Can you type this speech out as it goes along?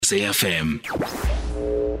FM.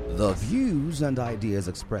 The views and ideas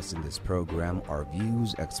expressed in this program are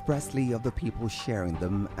views expressly of the people sharing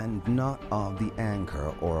them and not of the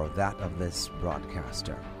anchor or that of this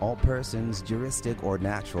broadcaster. All persons, juristic or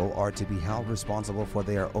natural, are to be held responsible for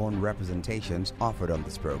their own representations offered on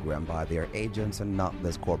this program by their agents and not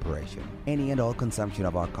this corporation. Any and all consumption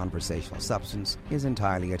of our conversational substance is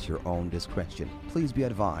entirely at your own discretion. Please be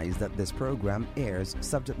advised that this program airs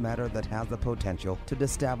subject matter that has the potential to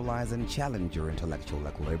destabilize and challenge your intellectual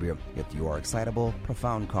equilibrium. If you are excitable,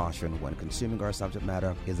 profound caution when consuming our subject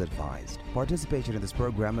matter is advised. Participation in this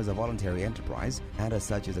program is a voluntary enterprise and as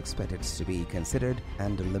such is expected to be considered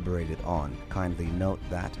and deliberated on. Kindly note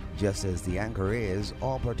that, just as the anchor is,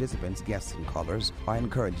 all participants, guests and callers are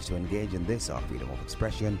encouraged to engage in this our freedom of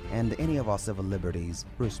expression and any of our civil liberties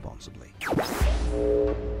responsibly.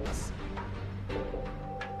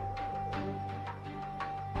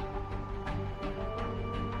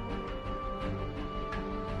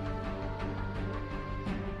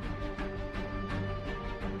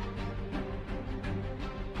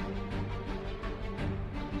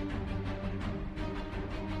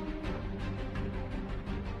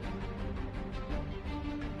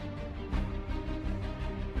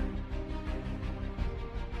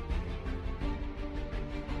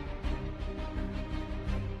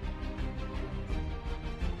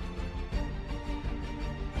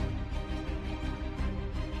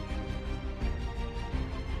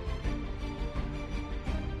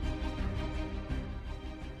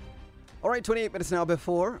 All right, 28 minutes now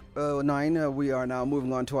before 9. We are now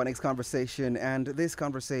moving on to our next conversation. And this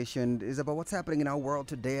conversation is about what's happening in our world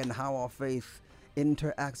today and how our faith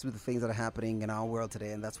interacts with the things that are happening in our world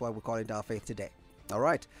today. And that's why we call it Our Faith Today. All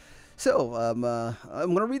right. So I'm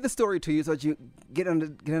going to read the story to you so that you get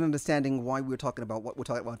an understanding why we're talking about what we're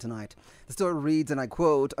talking about tonight. The story reads, and I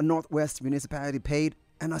quote, "A Northwest municipality paid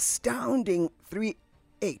an astounding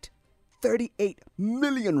 38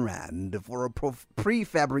 million rand for a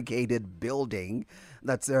prefabricated building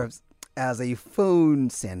that serves as a phone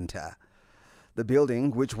center. The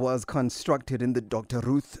building, which was constructed in the Dr.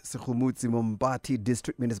 Ruth Sekhumutsi Mombati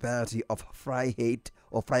District Municipality of Vryheid,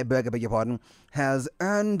 or Vryburg, I beg your pardon, has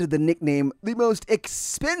earned the nickname the most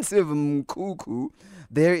expensive Mkuku.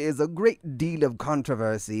 There is a great deal of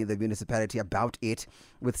controversy in the municipality about it,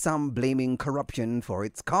 with some blaming corruption for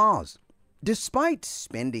its cause. Despite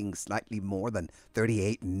spending slightly more than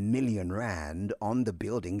 38 million rand on the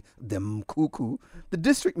building, the Mkuku, the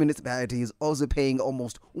district municipality is also paying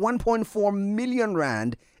almost 1.4 million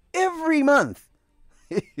rand every month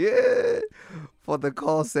for the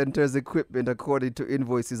call center's equipment, according to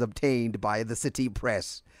invoices obtained by the city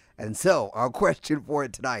press. And so, our question for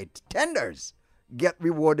it tonight: tenders get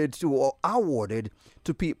rewarded to or awarded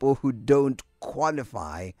to people who don't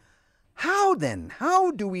qualify. How then? How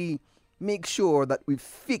do we make sure that we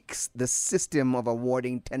fix the system of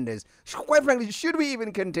awarding tenders? Quite frankly, should we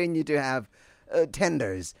even continue to have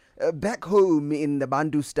tenders? Back home in the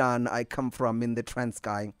Bandustan I come from, in the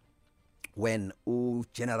Transkei, when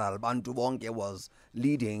General Bantu Wonke was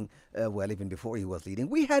leading, well, even before he was leading,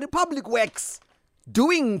 we had public works,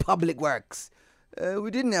 doing public works.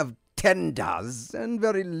 We didn't have tenders and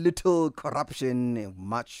very little corruption,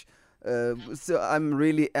 much. So I'm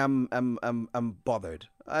really I'm bothered.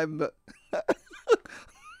 I'm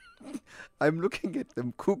looking at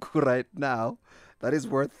them Mkuku right now. That is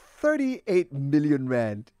worth 38 million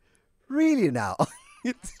rand. Really now?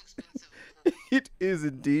 It is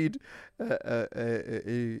indeed a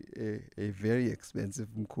very expensive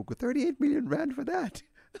Mkuku. 38 million rand for that.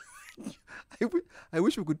 I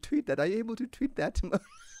wish we could tweet that. Are you able to tweet that?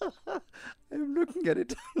 I'm looking at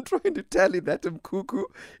it. I'm trying to tally that Mkuku.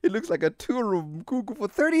 It looks like a two-room Mkuku for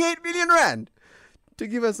 38 million rand. To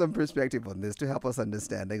give us some perspective on this, to help us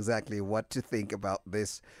understand exactly what to think about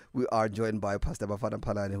this, we are joined by Pastor Bafana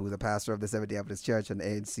Palani, who is a pastor of the Seventh-day Adventist Church, an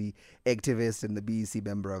ANC activist and the BEC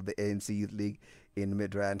member of the ANC Youth League in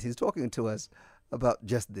Midrand. He's talking to us about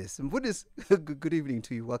just this. And what is good evening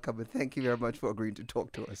to you. Welcome, and thank you very much for agreeing to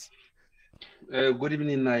talk to us. Good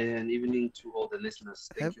evening, and evening to all the listeners.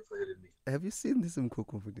 Thank you for having me. Have you seen this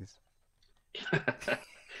Mkuku for this?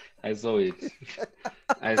 I saw it.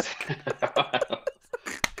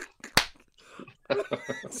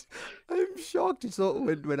 I'm shocked. So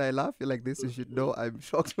when I laugh like this, you should know I'm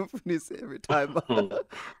shocked for this every time.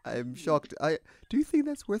 I'm shocked. Do you think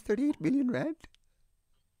that's worth 38 million rand?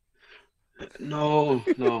 No.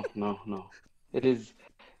 It is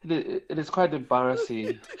quite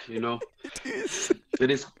embarrassing, you know. It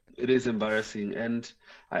is embarrassing. And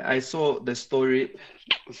I saw the story,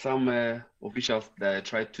 some officials that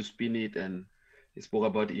tried to spin it and he spoke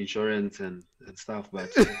about insurance and stuff, but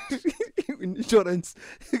Insurance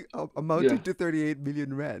yeah, amounting to 38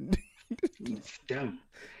 million rand. damn,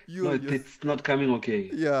 no, You it's not coming okay.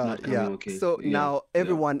 It's Yeah, not yeah. coming okay. So Yeah, now yeah.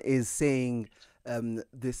 everyone is saying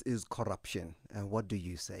this is corruption. What do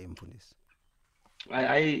you say, Mpunis?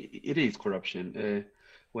 It is corruption.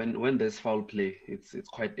 When there's foul play, it's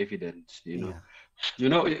quite evident. Yeah.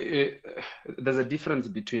 There's a difference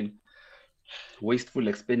between wasteful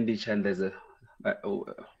expenditure and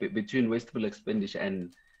between wasteful expenditure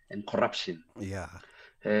and corruption. Yeah.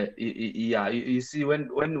 Yeah, you see, when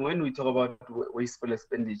we talk about wasteful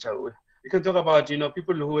expenditure, we can talk about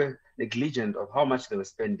people who were negligent of how much they were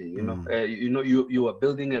spending. Mm. You are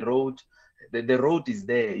building a road, the road is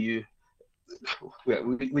there.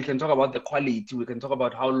 We can talk about the quality. We can talk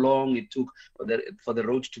about how long it took for the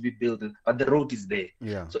road to be built, but the road is there.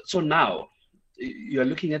 Yeah. So now you are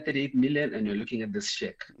looking at 38 million and you're looking at this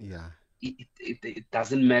check. Yeah. It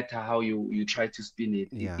doesn't matter how you try to spin it.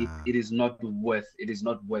 Yeah. It is not worth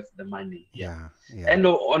the money. Yeah. Yeah. Yeah. And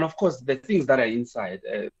of course the things that are inside.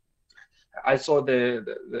 I saw the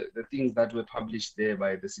things that were published there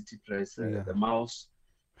by the City Press, Yeah. the mouse,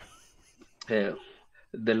 the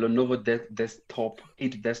Lenovo desktop,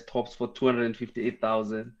 8 desktops for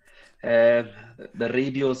 258,000. The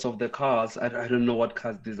radios of the cars, I don't know what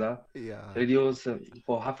cars these are. Yeah. Radios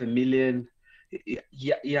for 500,000.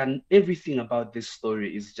 Yeah, and everything about this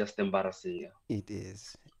story is just embarrassing. Yeah. It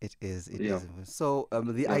is. It is. It Yeah. is. So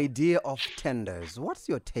the Yeah. idea of tenders. What's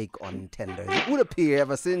your take on tenders? It would appear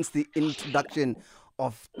ever since the introduction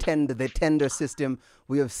of the tender system,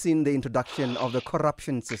 we have seen the introduction of the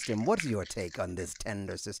corruption system. What's your take on this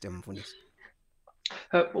tender system, Funis?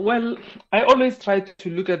 Well, I always try to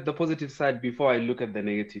look at the positive side before I look at the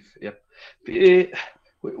negative. Yeah. Eh,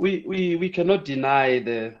 we cannot deny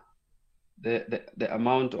the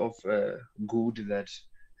amount of good that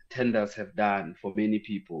tenders have done for many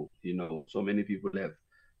people. So many people have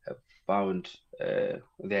found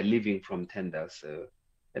their living from tenders,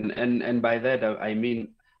 and by that I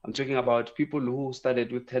mean I'm talking about people who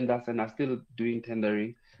started with tenders and are still doing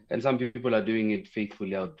tendering, and some people are doing it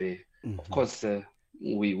faithfully out there. Mm-hmm. Of course,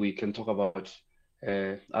 we can talk about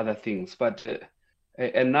other things, but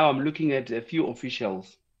and now I'm looking at a few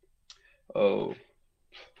officials.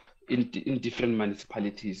 In different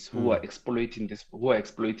municipalities who are exploiting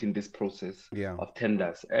this process Yeah. of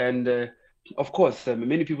tenders, and of course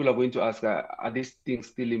many people are going to ask, are these things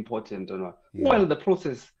still important or not? Yeah. Well, the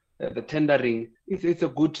process, the tendering, it's a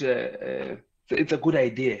good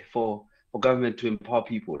idea for government to empower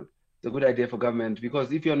people. It's a good idea for government,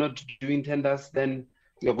 because if you're not doing tenders, then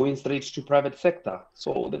you're going straight to private sector.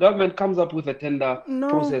 So the government comes up with a tender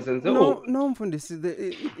process and says, no,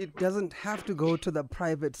 it doesn't have to go to the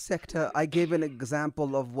private sector. I gave an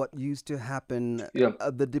example of what used to happen. Yeah.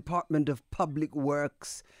 The Department of Public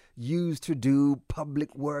Works used to do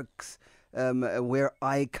public works where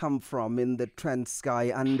I come from in the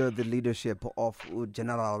Transkei under the leadership of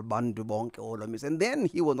General Bandu Bonke Olomis. And then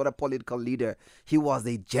he was not a political leader. He was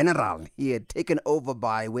a general. He had taken over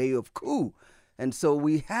by way of coup. And so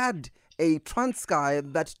we had a Transkei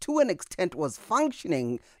that to an extent was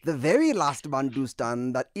functioning, the very last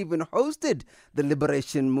Bandustan that even hosted the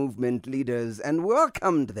liberation movement leaders and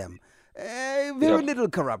welcomed them. Very little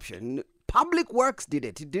corruption. Public Works did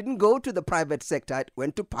it. It didn't go to the private sector. It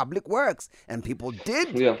went to Public Works. And people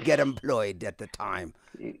did get employed at the time.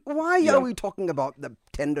 Why are we talking about the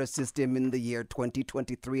tender system in the year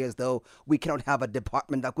 2023 as though we cannot have a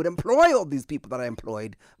department that could employ all these people that are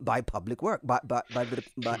employed by public work, by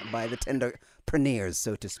the tenderpreneurs,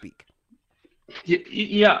 so to speak?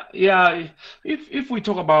 Yeah. If we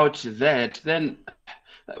talk about that, then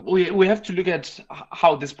we have to look at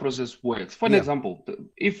how this process works. For an example,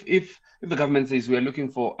 if the government says we are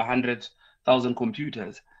looking for 100,000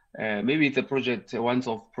 computers, maybe it's a project, a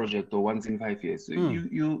once-off project, or once in 5 years. So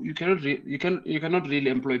you cannot really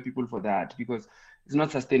employ people for that, because it's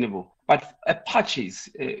not sustainable. But a purchase,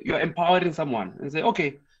 you're empowering someone and say,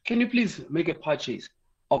 okay, can you please make a purchase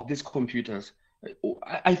of these computers?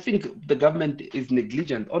 I think the government is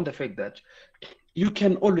negligent on the fact that you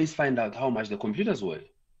can always find out how much the computers were.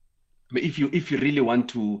 But if you really want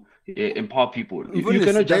to empower people, you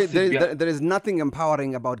cannot just there is nothing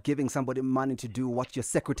empowering about giving somebody money to do what your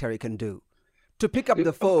secretary can do. To pick up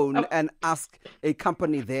the phone and ask a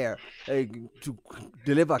company there to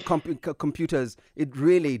deliver computers, it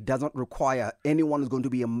really does not require anyone who's going to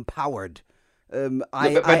be empowered.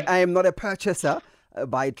 I am not a purchaser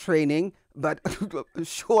by training, but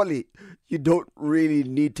surely you don't really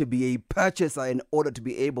need to be a purchaser in order to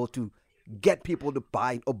be able to get people to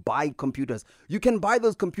buy computers. You can buy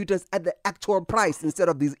those computers at the actual price instead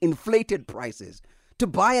of these inflated prices. To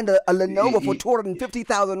buy a Lenovo for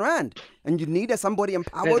 250,000 rand, and you need somebody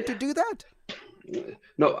empowered to do that.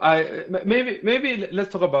 No, maybe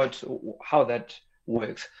let's talk about how that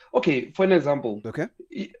works. Okay, for an example, Okay,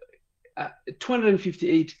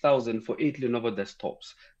 258,000 for 8 Lenovo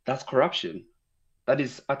desktops. That's corruption. That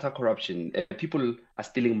is utter corruption. People are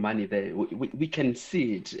stealing money there. We can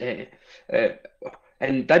see it.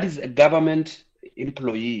 And that is a government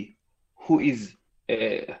employee who is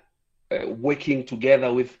working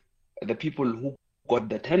together with the people who got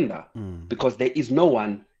the tender, because there is no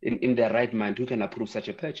one in their right mind who can approve such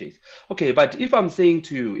a purchase. Okay, but if I'm saying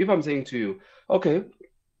to you, okay,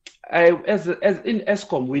 as in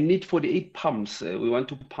Eskom, we need 48 pumps. We want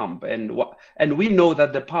to pump, and we know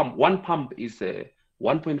that one pump is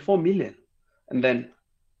 1.4 million. And then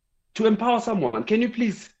to empower someone, can you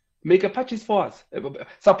please make a purchase for us?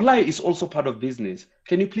 Supply is also part of business.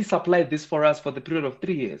 Can you please supply this for us for the period of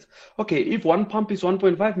 3 years? Okay, if one pump is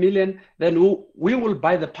 1.5 million, then we will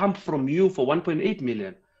buy the pump from you for 1.8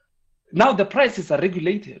 million. Now the prices are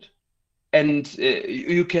regulated, and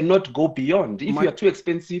you cannot go beyond. If you are too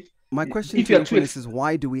expensive. My question to you is,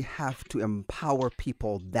 why do we have to empower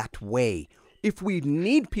people that way? If we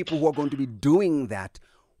need people who are going to be doing that,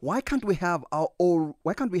 why can't we have our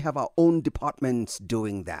own departments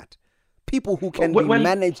doing that? People who can be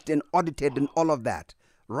managed and audited and all of that.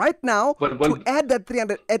 Right now, to add that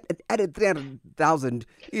 300,000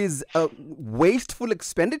 is a wasteful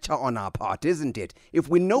expenditure on our part, isn't it? If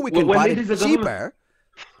we know we can buy it cheaper.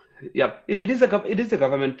 Yeah, it is a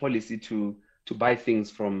government policy to buy things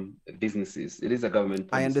from businesses. It is a government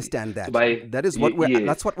policy. I understand that. That's what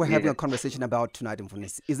we're having a conversation about tonight,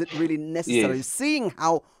 Mfundisi. Is it really necessary? Yes. Seeing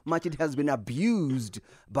how much it has been abused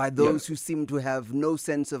by those who seem to have no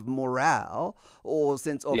sense of morale or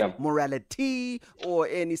sense of morality or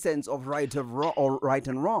any sense of right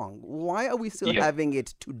and wrong. Why are we still having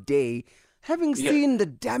it today, having seen the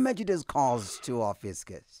damage it has caused to our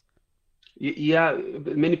fiscus? Yeah,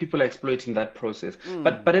 many people are exploiting that process.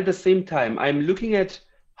 But at the same time, I'm looking at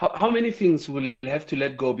how many things will have to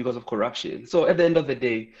let go because of corruption. So at the end of the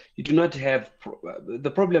day, you do not have the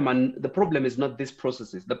problem, and the problem is not these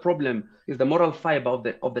processes. The problem is the moral fiber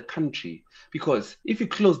of the country. Because if you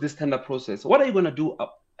close this tender process, what are you going to do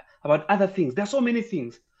about other things? There are so many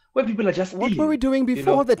things where people are just stealing. What were we doing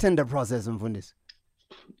before the tender process, Mfundisi?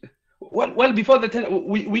 Well, before the tender,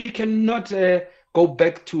 we cannot go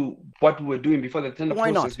back to what we were doing before the tender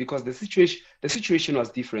process. Not? Because the situation was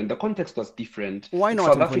different. The context was different. Why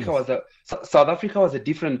not? South Africa was a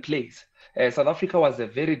different place. South Africa was a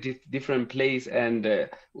very different place, and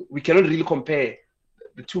we cannot really compare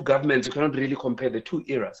the two governments. We cannot really compare the two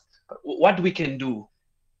eras. But what we can do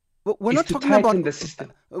we're not talking about the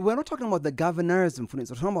system. We're not talking about the governors. We're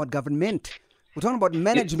talking about government. We're talking about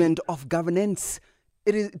management of governance.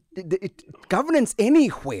 Governance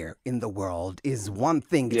anywhere in the world is one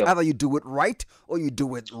thing. It's either you do it right or you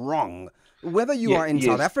do it wrong. Whether you are in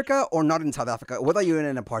South Africa or not in South Africa, whether you're in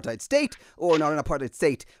an apartheid state or not an apartheid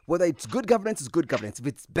state, whether it's good governance, it's good governance. If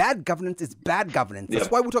it's bad governance, it's bad governance. That's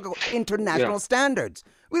why we talk about international standards.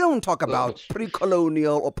 We don't talk about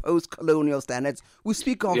pre-colonial or post-colonial standards. We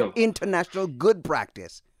speak of international good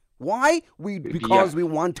practice. Why? Because we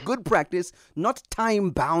want good practice, not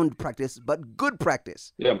time-bound practice, but good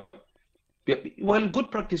practice. Yeah. Well, good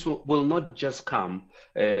practice will not just come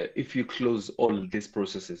if you close all these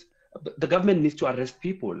processes. The government needs to arrest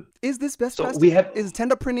people. Is this best practice? Is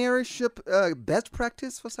tenderpreneurship best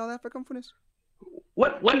practice for South African companies?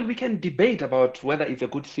 Well, we can debate about whether it's a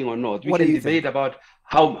good thing or not. We can debate about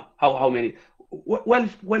how many.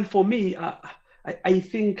 Well, for me, I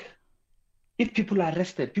think if people are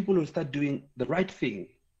arrested, people will start doing the right thing.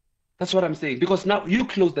 That's what I'm saying. Because now you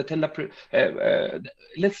close the tender.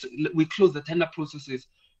 We close the tender processes.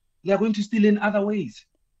 They are going to steal in other ways.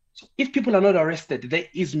 So if people are not arrested, there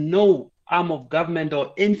is no arm of government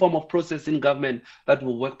or any form of process in government that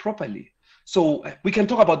will work properly. So we can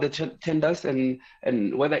talk about the tenders and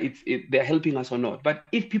whether they're helping us or not. But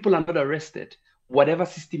if people are not arrested, whatever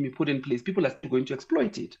system you put in place, people are still going to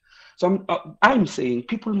exploit it. So I'm saying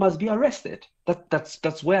people must be arrested.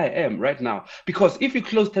 That's where I am right now. Because if you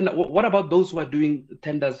close tender, what about those who are doing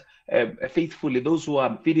tenders faithfully, those who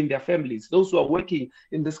are feeding their families, those who are working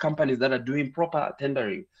in these companies that are doing proper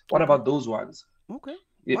tendering? What about those ones? Okay,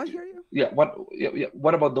 I hear you. Yeah.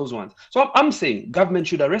 What about those ones? So I'm saying government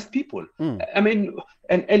should arrest people. I mean,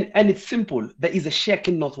 and it's simple. There is a shack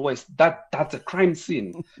in Northwest that's a crime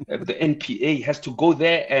scene. The NPA has to go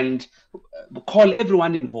there and call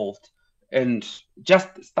everyone involved. and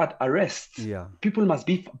just start arrests. Yeah. People must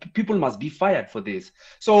be fired for this.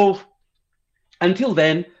 So until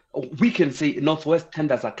then, we can say Northwest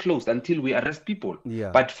tenders are closed until we arrest people.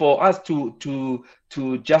 Yeah. But for us to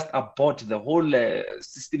just abort the whole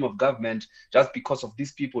system of government just because of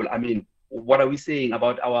these people, I mean, what are we saying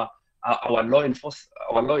about our law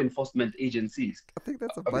enforcement agencies? I think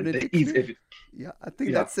that's I mean, abundantly clear. Yeah, I think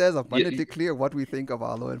yeah, that says yeah, abundantly clear what we think of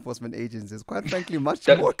our law enforcement agencies. Quite frankly, much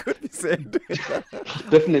that, more could be said.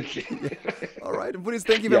 definitely. Yeah. All right, Mfundisi,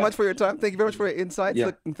 thank you very much for your time. Thank you very much for your insights.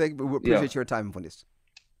 Yeah. We appreciate your time, Mfundisi.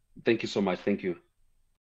 Thank you so much. Thank you.